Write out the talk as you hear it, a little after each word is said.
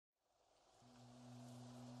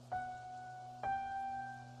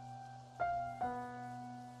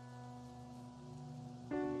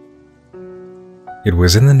It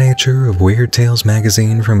was in the nature of Weird Tales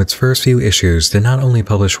magazine from its first few issues to not only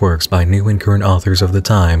publish works by new and current authors of the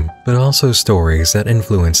time, but also stories that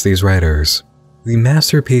influenced these writers. The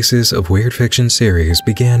Masterpieces of Weird Fiction series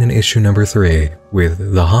began in issue number 3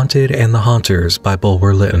 with The Haunted and the Haunters by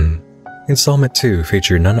Bulwer Lytton. Installment 2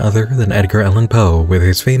 featured none other than Edgar Allan Poe with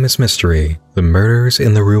his famous mystery, The Murders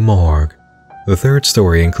in the Rue Morgue. The third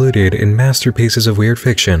story included in Masterpieces of Weird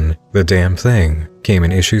Fiction, The Damn Thing, came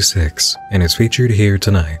in issue 6 and is featured here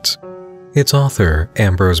tonight. Its author,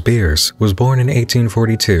 Ambrose Bierce, was born in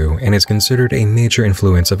 1842 and is considered a major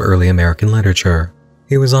influence of early American literature.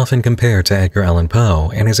 He was often compared to Edgar Allan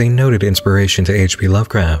Poe and is a noted inspiration to H.P.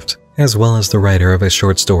 Lovecraft, as well as the writer of a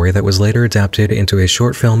short story that was later adapted into a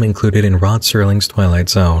short film included in Rod Serling's Twilight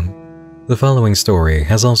Zone. The following story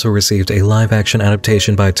has also received a live-action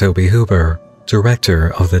adaptation by Tobe Hooper,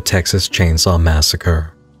 director of the Texas Chainsaw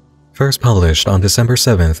Massacre. First published on December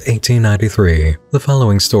 7, 1893, the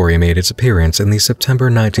following story made its appearance in the September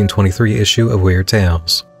 1923 issue of Weird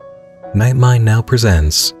Tales. Nightmind now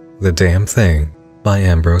presents The Damn Thing by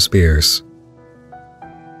Ambrose Bierce.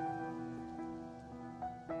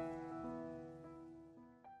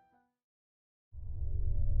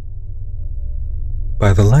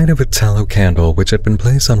 By the light of a tallow candle which had been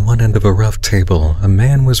placed on one end of a rough table, a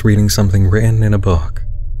man was reading something written in a book.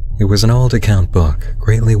 It was an old account book,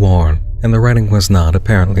 greatly worn, and the writing was not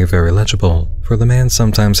apparently very legible, for the man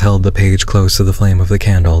sometimes held the page close to the flame of the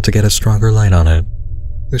candle to get a stronger light on it.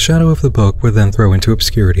 The shadow of the book would then throw into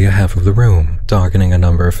obscurity a half of the room, darkening a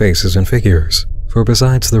number of faces and figures, for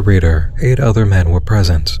besides the reader, 8 other men were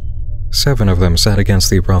present. 7 of them sat against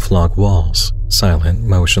the rough log walls, silent,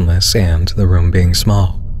 motionless, and, the room being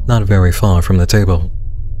small, not very far from the table.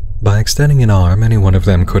 By extending an arm, any one of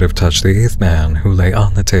them could have touched the 8th man, who lay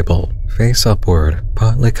on the table, face upward,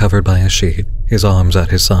 partly covered by a sheet, his arms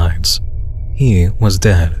at his sides. He was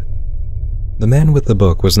dead. The man with the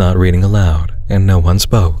book was not reading aloud, and no one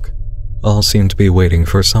spoke. All seemed to be waiting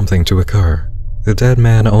for something to occur. The dead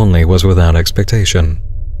man only was without expectation.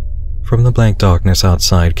 From the blank darkness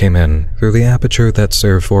outside came in, through the aperture that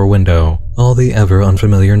served for a window, all the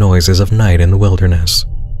ever-unfamiliar noises of night in the wilderness.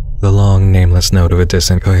 The long, nameless note of a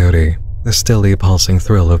distant coyote, the stilly, pulsing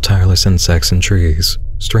thrill of tireless insects in trees,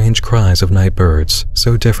 strange cries of night birds,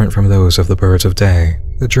 so different from those of the birds of day,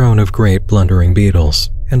 the drone of great, blundering beetles,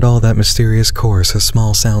 and all that mysterious chorus of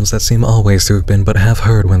small sounds that seem always to have been but half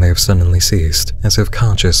heard when they have suddenly ceased, as if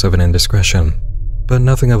conscious of an indiscretion. But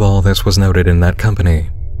nothing of all this was noted in that company.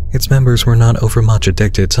 Its members were not overmuch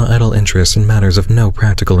addicted to idle interest in matters of no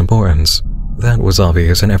practical importance. That was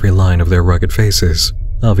obvious in every line of their rugged faces,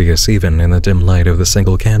 obvious even in the dim light of the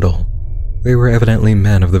single candle. They were evidently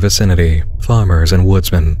men of the vicinity, farmers and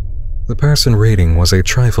woodsmen. The person reading was a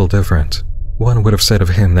trifle different. One would have said of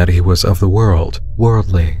him that he was of the world,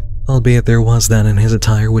 worldly, albeit there was that in his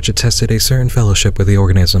attire which attested a certain fellowship with the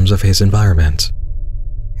organisms of his environment.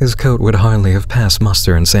 His coat would hardly have passed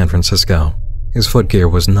muster in San Francisco. His footgear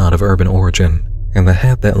was not of urban origin, and the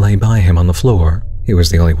hat that lay by him on the floor, he was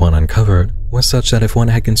the only one uncovered, was such that if one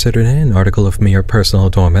had considered it an article of mere personal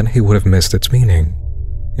adornment, he would have missed its meaning.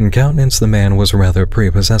 In countenance the man was rather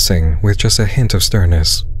prepossessing, with just a hint of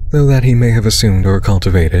sternness, though that he may have assumed or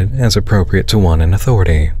cultivated as appropriate to one in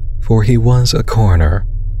authority, for he was a coroner.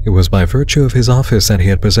 It was by virtue of his office that he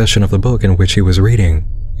had possession of the book in which he was reading.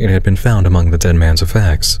 It had been found among the dead man's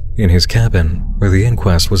effects, in his cabin, where the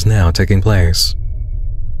inquest was now taking place.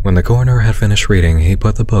 When the coroner had finished reading, he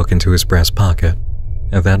put the book into his breast pocket.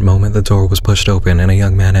 At that moment the door was pushed open and a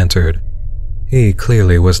young man entered. He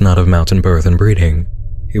clearly was not of mountain birth and breeding.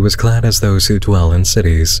 He was clad as those who dwell in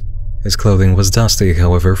cities. His clothing was dusty,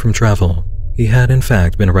 however, from travel. He had in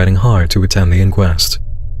fact been riding hard to attend the inquest.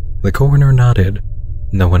 The coroner nodded.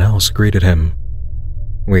 No one else greeted him.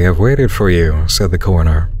 "We have waited for you," said the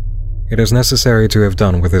coroner. "It is necessary to have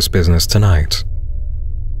done with this business tonight."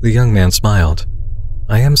 The young man smiled.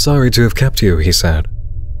 "I am sorry to have kept you," he said.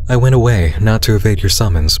 "I went away, not to evade your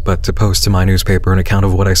summons, but to post to my newspaper an account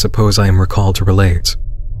of what I suppose I am recalled to relate."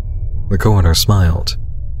 The coroner smiled.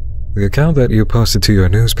 "The account that you posted to your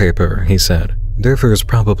newspaper," he said, "differs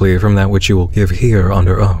probably from that which you will give here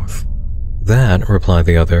under oath." "That," replied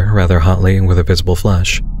the other, rather hotly and with a visible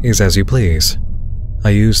flush, "is as you please. I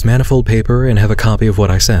used manifold paper and have a copy of what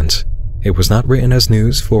I sent. It was not written as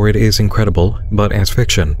news, for it is incredible, but as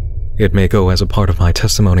fiction. It may go as a part of my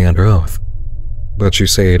testimony under oath." "But you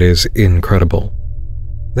say it is incredible."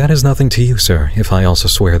 "That is nothing to you, sir, if I also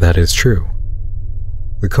swear that it is true."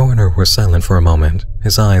 The coroner was silent for a moment,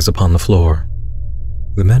 his eyes upon the floor.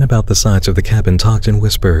 The men about the sides of the cabin talked in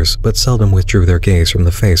whispers, but seldom withdrew their gaze from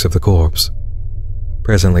the face of the corpse.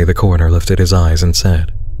 Presently, the coroner lifted his eyes and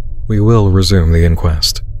said, "We will resume the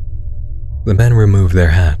inquest." The men removed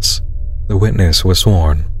their hats. The witness was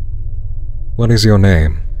sworn. "What is your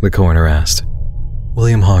name?" the coroner asked.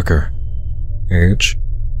 "William Harker." "Age?"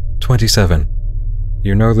 27.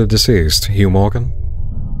 "You know the deceased, Hugh Morgan?"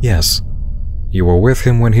 "Yes." "You were with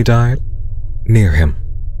him when he died?" "Near him."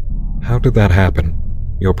 "How did that happen?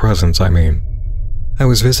 Your presence, I mean." "I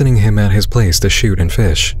was visiting him at his place to shoot and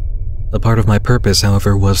fish. A part of my purpose,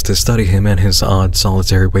 however, was to study him and his odd,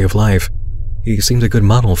 solitary way of life. He seemed a good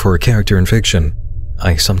model for a character in fiction.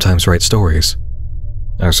 I sometimes write stories."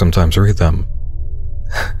 "I sometimes read them."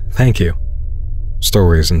 "Thank you."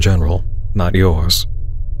 "Stories in general, not yours."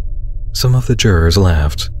 Some of the jurors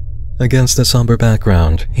laughed. Against a somber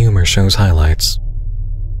background, humor shows highlights.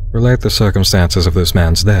 "Relate the circumstances of this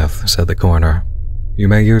man's death," said the coroner. "You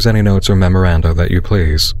may use any notes or memoranda that you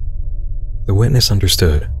please." The witness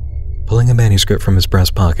understood. Pulling a manuscript from his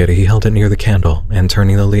breast pocket, he held it near the candle and,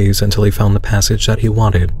 turning the leaves until he found the passage that he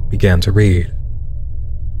wanted, began to read.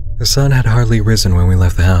 The sun had hardly risen when we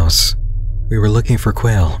left the house. We were looking for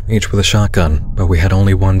quail, each with a shotgun, but we had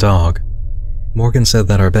only one dog. Morgan said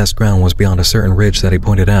that our best ground was beyond a certain ridge that he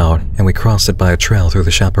pointed out, and we crossed it by a trail through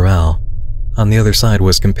the chaparral. On the other side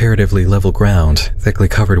was comparatively level ground, thickly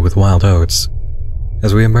covered with wild oats.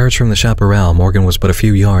 As we emerged from the chaparral, Morgan was but a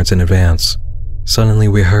few yards in advance. Suddenly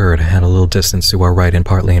we heard, at a little distance to our right and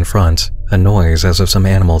partly in front, a noise as of some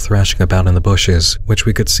animal thrashing about in the bushes, which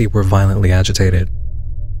we could see were violently agitated.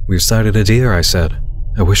 "We've sighted a deer," I said.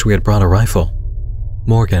 "I wish we had brought a rifle."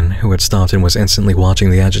 Morgan, who had stopped and was instantly watching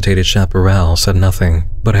the agitated chaparral, said nothing,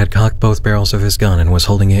 but had cocked both barrels of his gun and was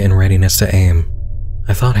holding it in readiness to aim.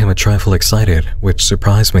 I thought him a trifle excited, which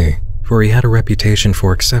surprised me, for he had a reputation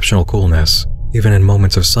for exceptional coolness, even in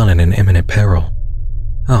moments of sudden and imminent peril.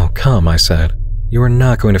 "Oh, come," I said. "You are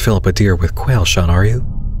not going to fill up a deer with quail shot, are you?"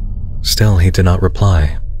 Still, he did not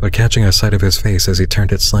reply, but catching a sight of his face as he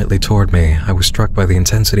turned it slightly toward me, I was struck by the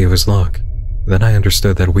intensity of his look. Then I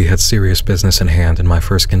understood that we had serious business in hand, and my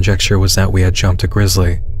first conjecture was that we had jumped a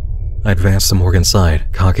grizzly. I advanced to Morgan's side,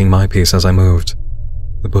 cocking my piece as I moved.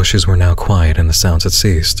 The bushes were now quiet and the sounds had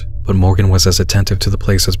ceased, but Morgan was as attentive to the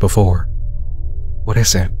place as before. "What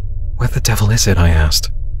is it? What the devil is it?" I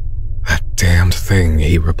asked. "That damned thing,"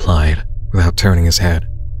 he replied, without turning his head.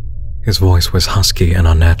 His voice was husky and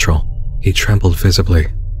unnatural. He trembled visibly.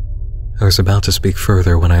 I was about to speak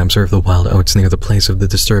further when I observed the wild oats near the place of the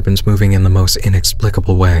disturbance moving in the most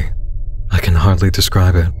inexplicable way. I can hardly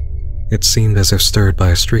describe it. It seemed as if stirred by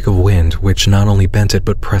a streak of wind which not only bent it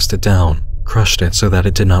but pressed it down, crushed it so that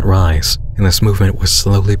it did not rise, and this movement was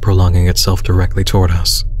slowly prolonging itself directly toward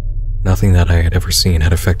us. Nothing that I had ever seen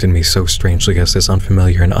had affected me so strangely as this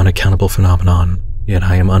unfamiliar and unaccountable phenomenon, yet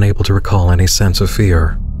I am unable to recall any sense of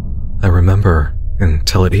fear. I remember, and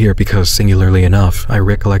tell it here because, singularly enough, I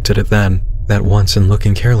recollected it then, that once in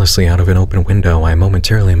looking carelessly out of an open window I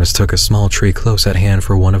momentarily mistook a small tree close at hand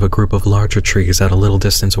for one of a group of larger trees at a little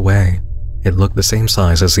distance away. It looked the same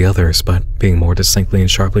size as the others, but being more distinctly and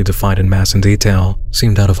sharply defined in mass and detail,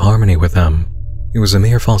 seemed out of harmony with them. It was a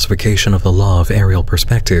mere falsification of the law of aerial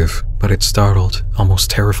perspective, but it startled, almost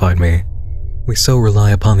terrified me. We so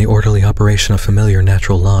rely upon the orderly operation of familiar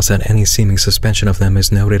natural laws that any seeming suspension of them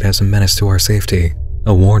is noted as a menace to our safety,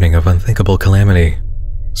 a warning of unthinkable calamity.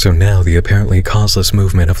 So now the apparently causeless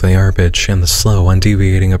movement of the herbage and the slow,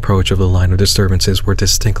 undeviating approach of the line of disturbances were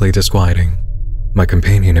distinctly disquieting. My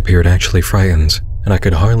companion appeared actually frightened, and I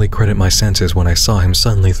could hardly credit my senses when I saw him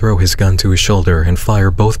suddenly throw his gun to his shoulder and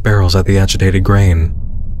fire both barrels at the agitated grain.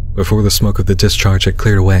 Before the smoke of the discharge had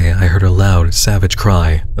cleared away, I heard a loud, savage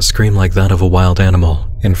cry, a scream like that of a wild animal,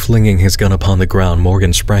 and flinging his gun upon the ground,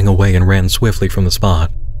 Morgan sprang away and ran swiftly from the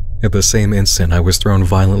spot. At the same instant, I was thrown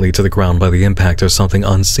violently to the ground by the impact of something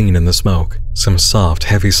unseen in the smoke, some soft,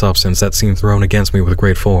 heavy substance that seemed thrown against me with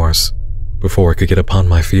great force. Before I could get upon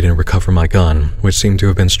my feet and recover my gun, which seemed to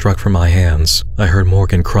have been struck from my hands, I heard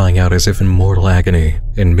Morgan crying out as if in mortal agony,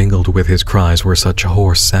 and mingled with his cries were such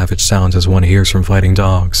hoarse, savage sounds as one hears from fighting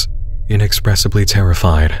dogs. Inexpressibly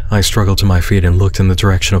terrified, I struggled to my feet and looked in the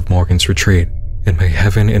direction of Morgan's retreat, and may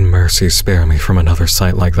heaven in mercy spare me from another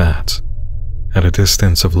sight like that. At a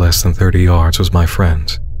distance of less than 30 yards was my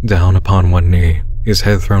friend, down upon one knee, his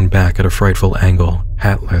head thrown back at a frightful angle,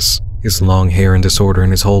 hatless, his long hair in disorder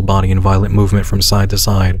and his whole body in violent movement from side to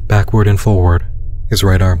side, backward and forward. His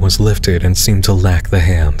right arm was lifted and seemed to lack the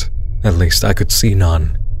hand. At least I could see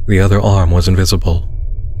none. The other arm was invisible.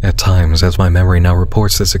 At times, as my memory now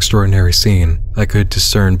reports this extraordinary scene, I could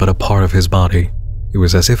discern but a part of his body. It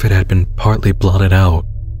was as if it had been partly blotted out.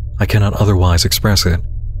 I cannot otherwise express it.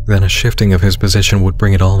 Then a shifting of his position would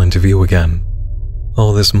bring it all into view again.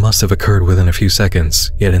 All this must have occurred within a few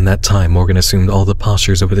seconds, yet in that time Morgan assumed all the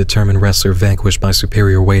postures of a determined wrestler vanquished by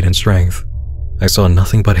superior weight and strength. I saw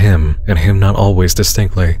nothing but him, and him not always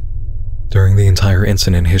distinctly. During the entire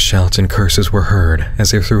incident, his shouts and curses were heard,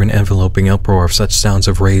 as if through an enveloping uproar of such sounds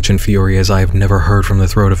of rage and fury as I have never heard from the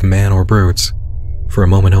throat of man or brutes. For a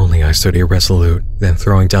moment only I stood irresolute, then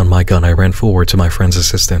throwing down my gun I ran forward to my friend's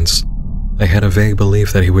assistance. I had a vague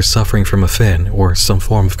belief that he was suffering from a fit or some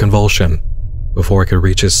form of convulsion. Before I could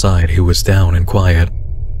reach his side, he was down and quiet.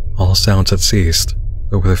 All sounds had ceased,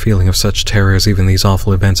 but with a feeling of such terror as even these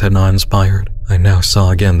awful events had not inspired, I now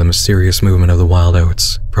saw again the mysterious movement of the wild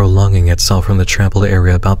oats, prolonging itself from the trampled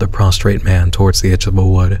area about the prostrate man towards the edge of a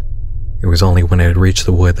wood. It was only when it had reached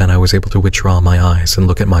the wood that I was able to withdraw my eyes and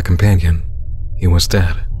look at my companion. He was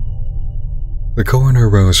dead. The coroner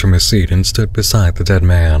rose from his seat and stood beside the dead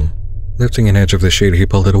man. Lifting an edge of the sheet, he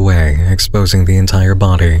pulled it away, exposing the entire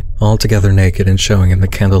body, altogether naked and showing in the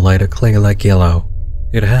candlelight a clay-like yellow.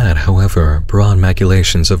 It had, however, broad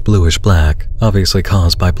maculations of bluish-black, obviously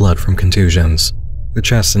caused by blood from contusions. The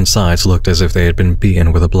chest and sides looked as if they had been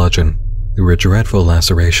beaten with a bludgeon. There were dreadful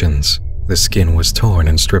lacerations. The skin was torn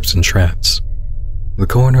in strips and shreds. The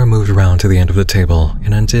coroner moved round to the end of the table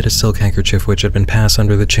and undid a silk handkerchief which had been passed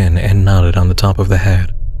under the chin and knotted on the top of the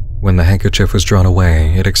head. When the handkerchief was drawn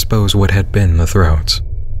away, it exposed what had been the throat.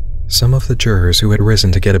 Some of the jurors who had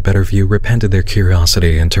risen to get a better view repented their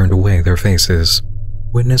curiosity and turned away their faces.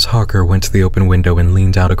 Witness Harker went to the open window and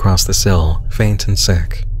leaned out across the sill, faint and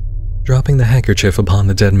sick. Dropping the handkerchief upon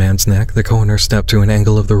the dead man's neck, the coroner stepped to an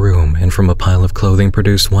angle of the room and from a pile of clothing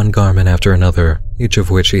produced one garment after another, each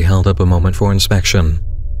of which he held up a moment for inspection.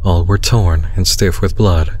 All were torn and stiff with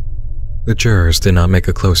blood. The jurors did not make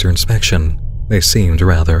a closer inspection. They seemed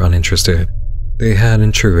rather uninterested. They had,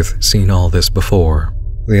 in truth, seen all this before,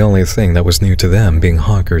 the only thing that was new to them being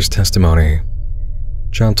Harker's testimony.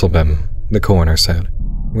 "Gentlemen," the coroner said,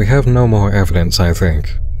 "we have no more evidence, I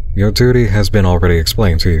think. Your duty has been already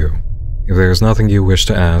explained to you. If there is nothing you wish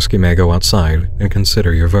to ask, you may go outside and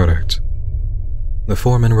consider your verdict." The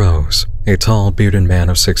foreman rose, a tall, bearded man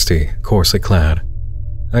of 60, coarsely clad.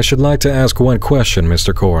 "I should like to ask one question,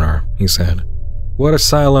 Mr. Coroner," he said. "What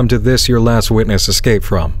asylum did this your last witness escape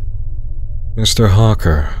from?" "Mr.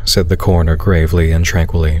 Harker," said the coroner gravely and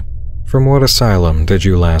tranquilly, "from what asylum did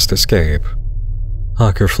you last escape?"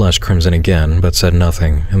 Harker flushed crimson again, but said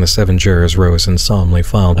nothing, and the 7 jurors rose and solemnly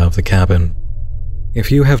filed out of the cabin.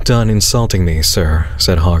 "If you have done insulting me, sir,"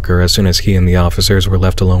 said Harker as soon as he and the officers were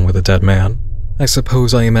left alone with the dead man, "I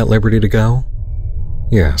suppose I am at liberty to go?"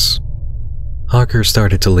 "Yes." Harker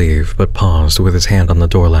started to leave, but paused with his hand on the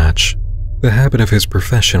door latch. The habit of his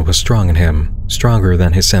profession was strong in him, stronger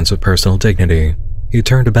than his sense of personal dignity. He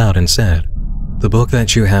turned about and said, "The book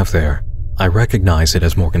that you have there, I recognize it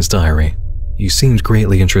as Morgan's diary. You seemed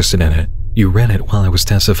greatly interested in it. You read it while I was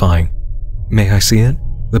testifying. May I see it?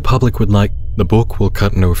 The public would like—" "The book will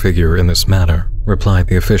cut no figure in this matter," replied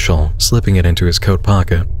the official, slipping it into his coat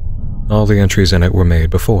pocket. "All the entries in it were made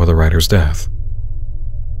before the writer's death."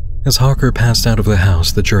 As Harker passed out of the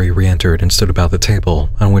house, the jury re-entered and stood about the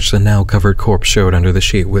table, on which the now covered corpse showed under the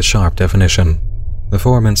sheet with sharp definition. The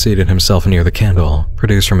foreman seated himself near the candle,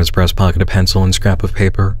 produced from his breast pocket a pencil and scrap of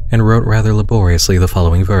paper, and wrote rather laboriously the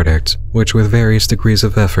following verdict, which with various degrees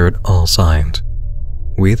of effort all signed.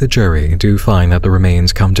 "We, the jury, do find that the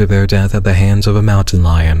remains come to their death at the hands of a mountain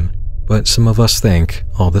lion, but some of us think,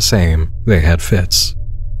 all the same, they had fits."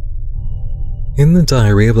 In the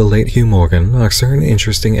diary of the late Hugh Morgan are certain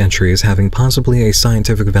interesting entries having possibly a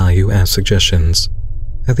scientific value as suggestions.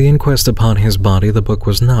 At the inquest upon his body, the book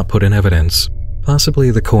was not put in evidence. Possibly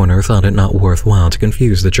the coroner thought it not worthwhile to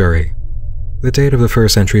confuse the jury. The date of the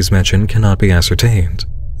first entries mentioned cannot be ascertained.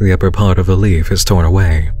 The upper part of the leaf is torn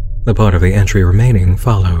away. The part of the entry remaining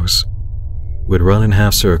follows. "Would run in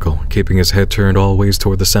half circle, keeping his head turned always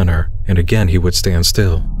toward the center, and again he would stand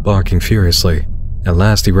still, barking furiously. At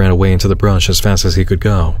last he ran away into the brush as fast as he could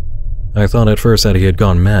go. I thought at first that he had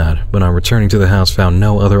gone mad, but on returning to the house found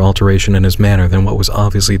no other alteration in his manner than what was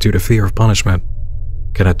obviously due to fear of punishment.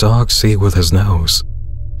 Can a dog see with his nose?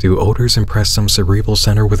 Do odors impress some cerebral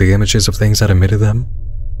center with the images of things that emitted them?"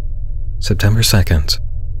 September 2nd.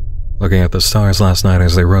 Looking at the stars last night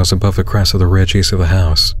as they rose above the crest of the ridge east of the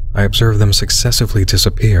house, I observed them successively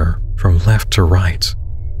disappear, from left to right.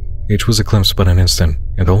 Each was eclipsed but an instant,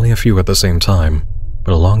 and only a few at the same time,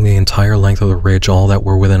 but along the entire length of the ridge all that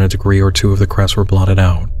were within a degree or two of the crest were blotted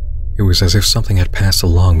out. It was as if something had passed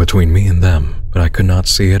along between me and them, but I could not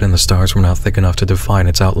see it and the stars were not thick enough to define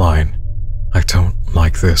its outline. I don't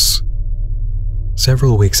like this.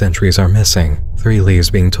 Several weeks' entries are missing, 3 leaves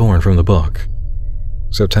being torn from the book.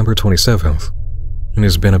 September 27th. and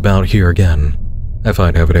has been about here again. I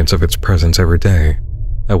find evidence of its presence every day.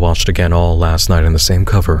 I watched again all last night in the same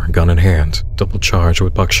cover, gun in hand, double charged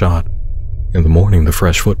with buckshot. In the morning, the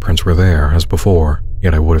fresh footprints were there, as before,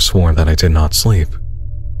 yet I would have sworn that I did not sleep.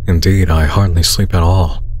 Indeed, I hardly sleep at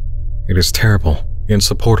all. It is terrible,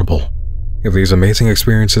 insupportable. If these amazing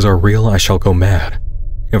experiences are real, I shall go mad.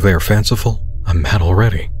 If they are fanciful, I'm mad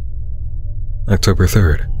already. October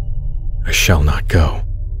 3rd. I shall not go.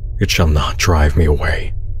 It shall not drive me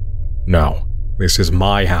away. No, this is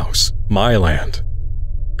my house, my land.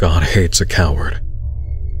 God hates a coward.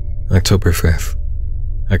 October 5th.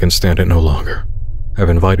 I can stand it no longer. I've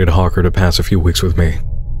invited Hawker to pass a few weeks with me.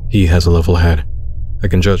 He has a level head. I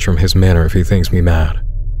can judge from his manner if he thinks me mad.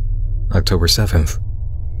 October 7th.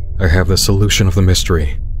 I have the solution of the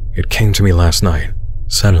mystery. It came to me last night,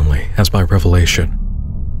 suddenly, as by revelation.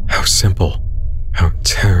 How simple. How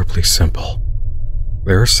terribly simple.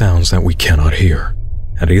 There are sounds that we cannot hear.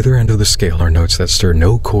 At either end of the scale are notes that stir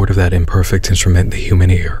no chord of that imperfect instrument, the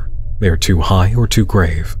human ear. They are too high or too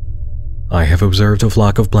grave. I have observed a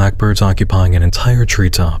flock of blackbirds occupying an entire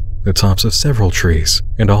treetop, the tops of several trees,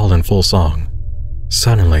 and all in full song.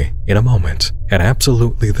 Suddenly, in a moment, at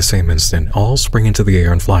absolutely the same instant, all spring into the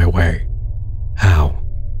air and fly away. How?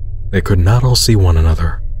 They could not all see one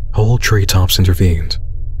another. Whole treetops intervened.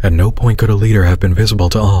 At no point could a leader have been visible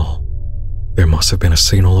to all. There must have been a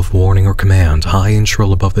signal of warning or command high and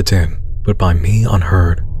shrill above the din, but by me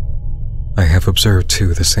unheard. I have observed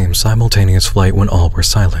too the same simultaneous flight when all were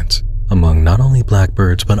silent, among not only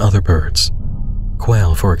blackbirds but other birds.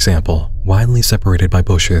 Quail, for example, widely separated by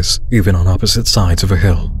bushes, even on opposite sides of a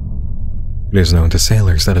hill. It is known to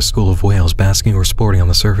sailors that a school of whales basking or sporting on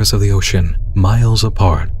the surface of the ocean, miles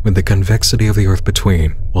apart, with the convexity of the earth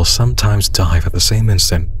between, will sometimes dive at the same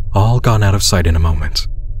instant, all gone out of sight in a moment.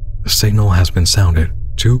 The signal has been sounded,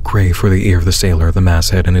 too grave for the ear of the sailor, the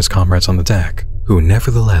masthead, and his comrades on the deck, who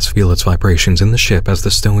nevertheless feel its vibrations in the ship as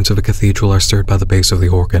the stones of a cathedral are stirred by the bass of the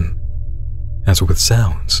organ. As with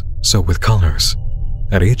sounds, so with colors.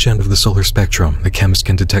 At each end of the solar spectrum, the chemist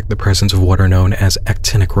can detect the presence of what are known as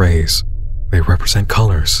actinic rays. They represent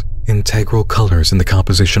colors, integral colors in the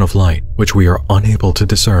composition of light, which we are unable to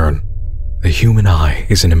discern. The human eye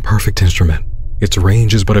is an imperfect instrument. Its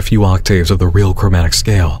range is but a few octaves of the real chromatic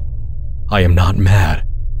scale. I am not mad.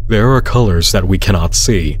 There are colors that we cannot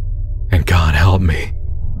see. And God help me,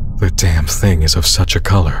 the damn thing is of such a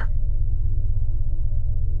color.